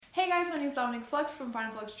guys, my name is Dominic Flux from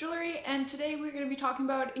Fine Flux Jewelry, and today we're going to be talking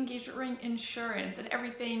about engagement ring insurance and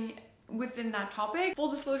everything within that topic. Full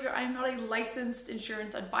disclosure, I am not a licensed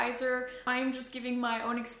insurance advisor. I am just giving my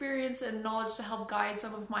own experience and knowledge to help guide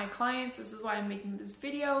some of my clients. This is why I'm making this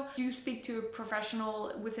video. I do speak to a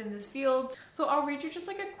professional within this field. So I'll read you just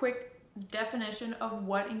like a quick definition of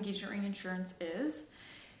what engagement ring insurance is.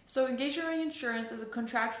 So engagement ring insurance is a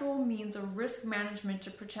contractual means of risk management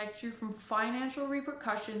to protect you from financial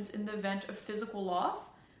repercussions in the event of physical loss,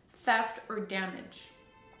 theft, or damage.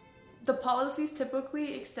 The policies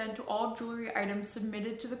typically extend to all jewelry items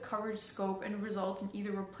submitted to the coverage scope and result in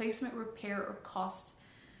either replacement, repair, or cost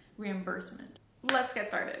reimbursement. Let's get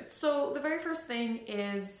started. So the very first thing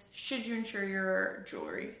is, should you insure your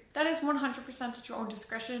jewelry? That is 100% at your own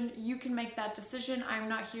discretion. You can make that decision. I'm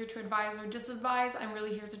not here to advise or disadvise. I'm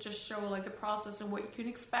really here to just show like the process and what you can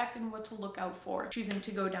expect and what to look out for choosing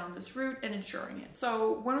to go down this route and insuring it.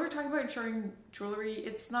 So when we're talking about insuring jewelry,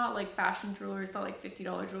 it's not like fashion jewelry. It's not like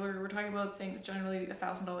 $50 jewelry. We're talking about things generally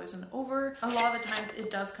 $1,000 and over. A lot of the times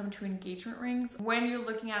it does come to engagement rings. When you're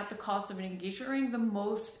looking at the cost of an engagement ring, the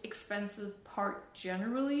most expensive part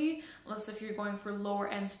generally, unless if you're going for lower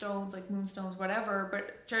end stones like moonstones, whatever,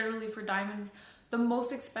 but generally for diamonds, the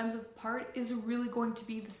most expensive part is really going to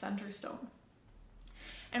be the center stone.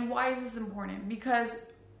 And why is this important? Because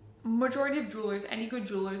majority of jewelers, any good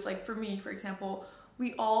jewelers, like for me, for example,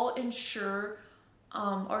 we all insure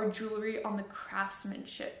our jewelry on the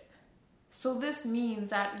craftsmanship. So this means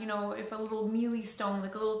that, you know, if a little mealy stone,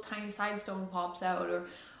 like a little tiny side stone pops out, or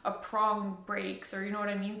a prong breaks, or you know what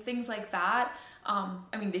I mean, things like that.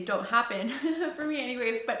 I mean, they don't happen for me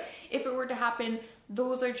anyways, but if it were to happen,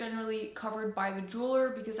 those are generally covered by the jeweler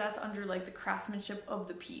because that's under like the craftsmanship of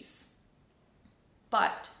the piece.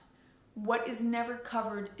 But what is never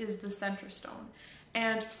covered is the center stone.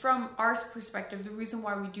 And from our perspective, the reason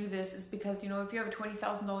why we do this is because, you know, if you have a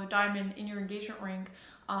 $20,000 diamond in your engagement ring,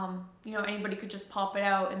 you know, anybody could just pop it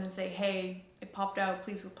out and then say, hey, it popped out,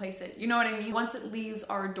 please replace it. You know what I mean? Once it leaves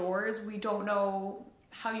our doors, we don't know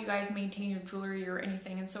how you guys maintain your jewelry or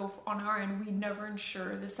anything, and so on our end we never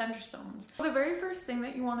insure the center stones. The very first thing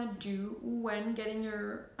that you want to do when getting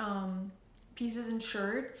your pieces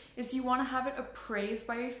insured is you want to have it appraised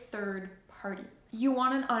by a third party. You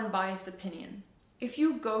want an unbiased opinion. If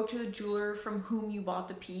you go to the jeweler from whom you bought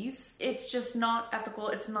the piece, it's just not ethical.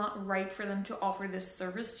 It's not right for them to offer this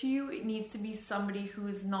service to you. It needs to be somebody who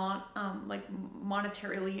is not like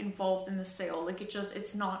monetarily involved in the sale. Like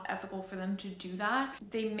it's not ethical for them to do that.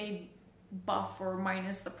 They may buff or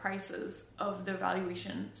minus the prices of the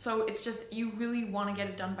valuation. So it's just, you really want to get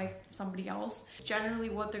it done by somebody else.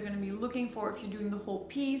 Generally what they're going to be looking for, if you're doing the whole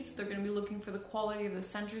piece, they're going to be looking for the quality of the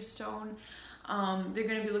center stone. They're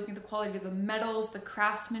going to be looking at the quality of the metals, the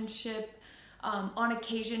craftsmanship, on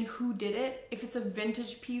occasion who did it. If it's a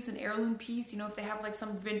vintage piece, an heirloom piece, you know, if they have like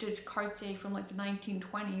some vintage Cartier from like the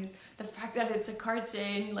 1920s, the fact that it's a Cartier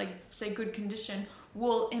in like say good condition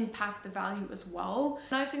will impact the value as well.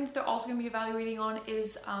 Another thing that they're also going to be evaluating on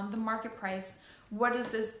is the market price. What does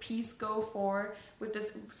this piece go for with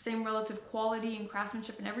this same relative quality and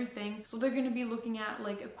craftsmanship and everything? So they're going to be looking at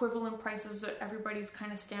like equivalent prices that everybody's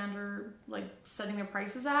kind of standard like setting their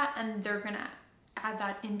prices at, and they're going to add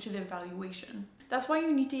that into the evaluation. That's why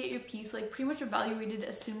you need to get your piece like pretty much evaluated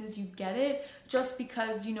as soon as you get it, just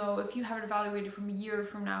because, you know, if you have it evaluated from a year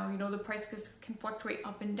from now, you know, the price can fluctuate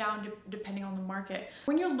up and down depending on the market.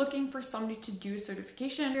 When you're looking for somebody to do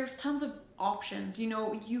certification, there's tons of options. You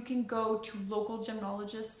know, you can go to local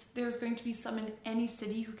gemologists. There's going to be some in any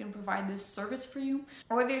city who can provide this service for you.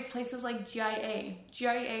 Or there's places like GIA.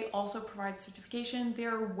 GIA also provides certification.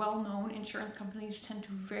 They're well-known. Insurance companies tend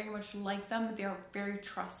to very much like them. They are very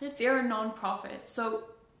trusted. They're a non-profit. So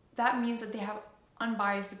that means that they have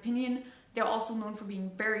unbiased opinion. They're also known for being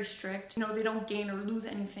very strict. You know, they don't gain or lose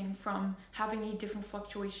anything from having a different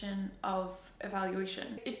fluctuation of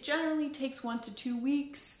evaluation. It generally takes 1 to 2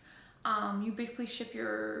 weeks. You basically ship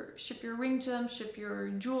your ring to them, ship your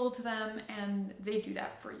jewel to them, and they do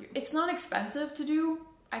that for you. It's not expensive to do.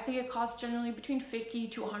 I think it costs generally between $50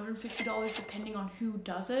 to $150 depending on who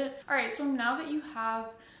does it. All right, so now that you have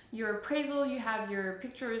your appraisal, you have your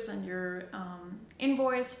pictures and your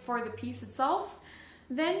invoice for the piece itself,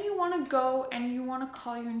 then you want to go and you want to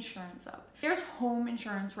call your insurance up. There's home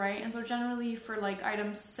insurance, right? And so generally for like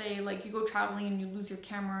items, say like you go traveling and you lose your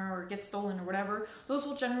camera or get stolen or whatever, those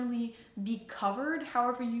will generally be covered.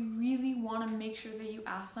 However, you really want to make sure that you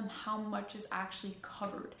ask them how much is actually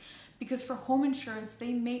covered. Because for home insurance,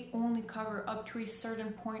 they may only cover up to a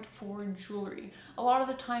certain point for jewelry. A lot of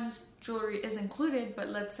the times jewelry is included, but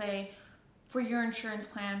let's say for your insurance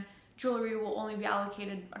plan, jewelry will only be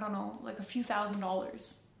allocated, I don't know, like a few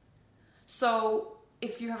 $1,000s. So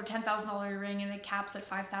if you have a $10,000 ring and it caps at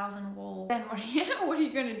 $5,000, well, then what are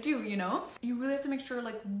you gonna do, you know? You really have to make sure,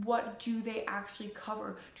 like, what do they actually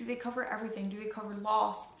cover? Do they cover everything? Do they cover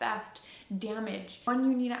loss, theft, damage? One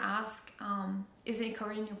you need to ask, is it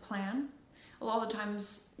covered in your plan? A lot of the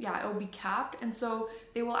times, yeah, it will be capped. And so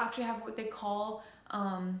they will actually have what they call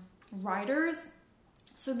riders.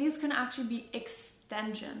 So these can actually be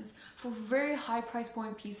extensions for very high price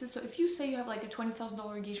point pieces. So if you say you have like a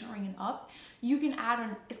 $20,000 engagement ring and up, you can add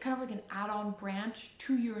on, it's kind of like an add-on branch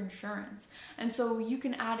to your insurance. And so you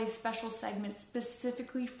can add a special segment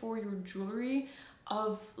specifically for your jewelry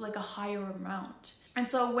of like a higher amount. And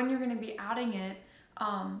so when you're going to be adding it,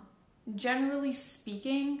 generally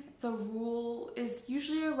speaking, the rule is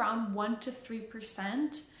usually around 1 to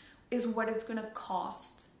 3% is what it's going to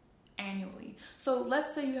cost annually. So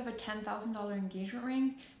let's say you have a $10,000 engagement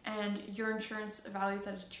ring and your insurance evaluates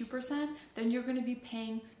at 2%, then you're going to be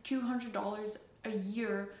paying $200 a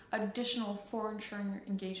year additional for insuring your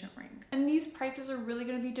engagement ring. And these prices are really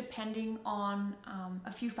going to be depending on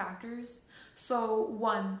a few factors. So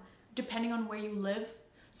one, depending on where you live.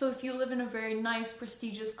 So if you live in a very nice,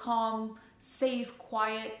 prestigious, calm, safe,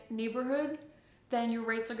 quiet neighborhood, then your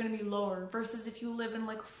rates are going to be lower versus if you live in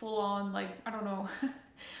like full on, like, I don't know,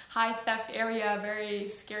 high theft area, very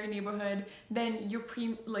scary neighborhood, then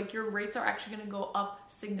your rates are actually going to go up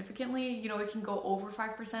significantly. You know, it can go over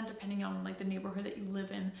 5% depending on like the neighborhood that you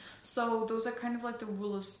live in. So those are kind of like the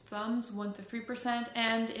rule of thumbs, 1 to 3%,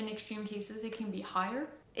 and in extreme cases it can be higher.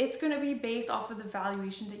 It's going to be based off of the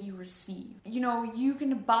valuation that you receive. You know, you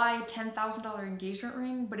can buy a $10,000 engagement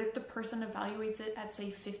ring, but if the person evaluates it at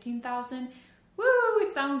say $15,000, woo,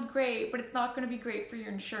 it sounds great, but it's not going to be great for your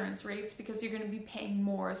insurance rates because you're going to be paying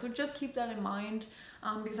more. So just keep that in mind,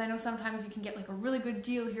 because I know sometimes you can get like a really good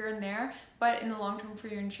deal here and there, but in the long term for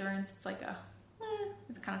your insurance, it's like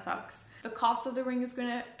it kind of sucks. The cost of the ring is going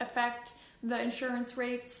to affect the insurance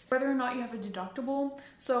rates, whether or not you have a deductible.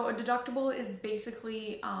 So a deductible is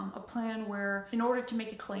basically a plan where in order to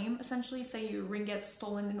make a claim, essentially, say your ring gets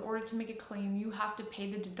stolen, in order to make a claim, you have to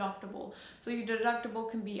pay the deductible. So your deductible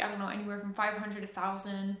can be, I don't know, anywhere from $500 to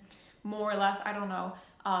 $1,000, more or less, I don't know.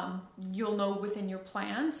 You'll know within your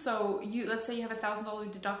plan. So let's say you have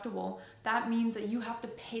 $1,000 deductible. That means that you have to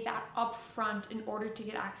pay that upfront in order to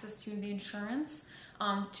get access to the insurance.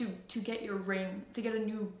 To get your ring, to get a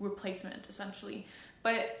new replacement essentially.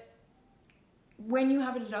 But when you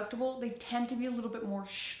have a deductible, they tend to be a little bit more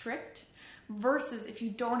strict versus if you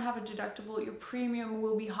don't have a deductible, your premium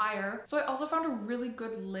will be higher. So I also found a really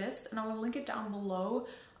good list, and I'll link it down below,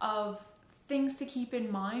 of things to keep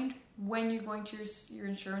in mind when you're going to your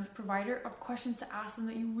insurance provider, of questions to ask them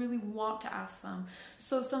that you really want to ask them.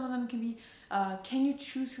 So some of them can be, can you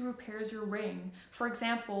choose who repairs your ring? For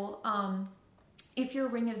example, if your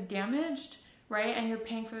ring is damaged, right, and you're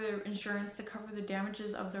paying for the insurance to cover the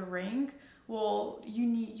damages of the ring, well,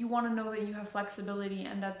 you want to know that you have flexibility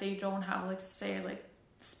and that they don't have, like, say, like,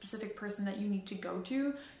 specific person that you need to go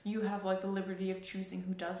to. You have like the liberty of choosing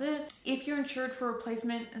who does it. If you're insured for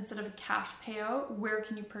replacement instead of a cash payout, where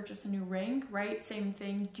can you purchase a new ring, right? Same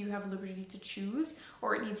thing, do you have liberty to choose,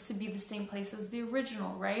 or it needs to be the same place as the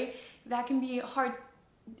original, right? That can be hard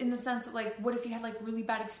in the sense that, like, what if you had like really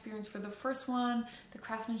bad experience for the first one, the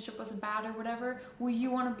craftsmanship wasn't bad or whatever? Well,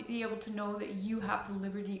 you want to be able to know that you have the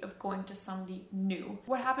liberty of going to somebody new.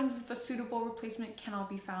 What happens if a suitable replacement cannot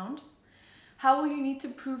be found? How will you need to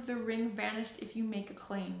prove the ring vanished if you make a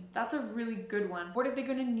claim? That's a really good one. What are they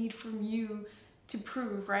going to need from you to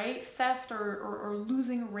prove, right? Theft or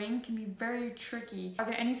losing a ring can be very tricky. Are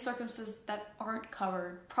there any circumstances that aren't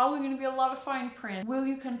covered? Probably going to be a lot of fine print. Will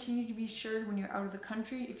you continue to be insured when you're out of the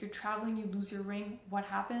country? If you're traveling, you lose your ring, what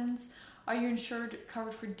happens? Are you insured,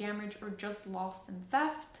 covered for damage or just lost in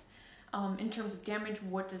theft? In terms of damage,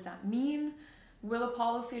 what does that mean? Will a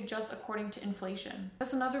policy adjust according to inflation?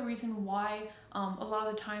 That's another reason why a lot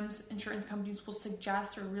of the times insurance companies will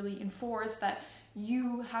suggest or really enforce that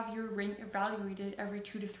you have your ring evaluated every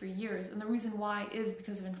 2 to 3 years. And the reason why is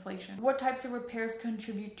because of inflation. What types of repairs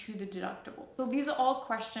contribute to the deductible? So these are all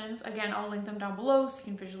questions. Again, I'll link them down below so you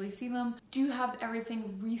can visually see them. Do you have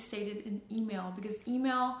everything restated in email? Because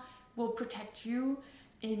email will protect you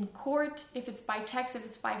in court. If it's by text, if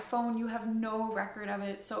it's by phone, you have no record of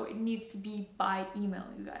it. So it needs to be by email,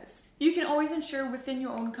 you guys. You can always insure within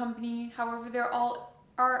your own company. However, there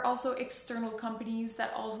are also external companies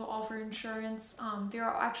that also offer insurance. There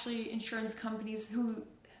are actually insurance companies who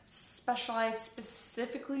specialize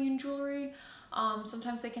specifically in jewelry.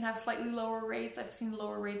 Sometimes they can have slightly lower rates. I've seen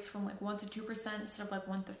lower rates from like 1 to 2% instead of like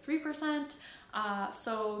 1 to 3%.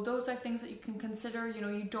 So those are things that you can consider. You know,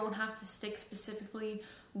 you don't have to stick specifically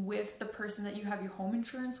with the person that you have your home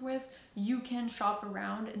insurance with. You can shop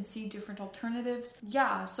around and see different alternatives.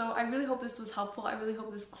 Yeah, so I really hope this was helpful. I really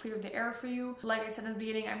hope this cleared the air for you. Like I said in the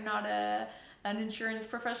beginning, I'm not an insurance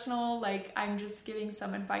professional. Like, I'm just giving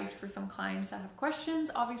some advice for some clients that have questions.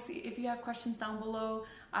 Obviously, if you have questions down below,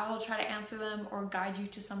 I will try to answer them or guide you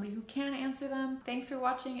to somebody who can answer them. Thanks for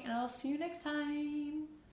watching, and I'll see you next time.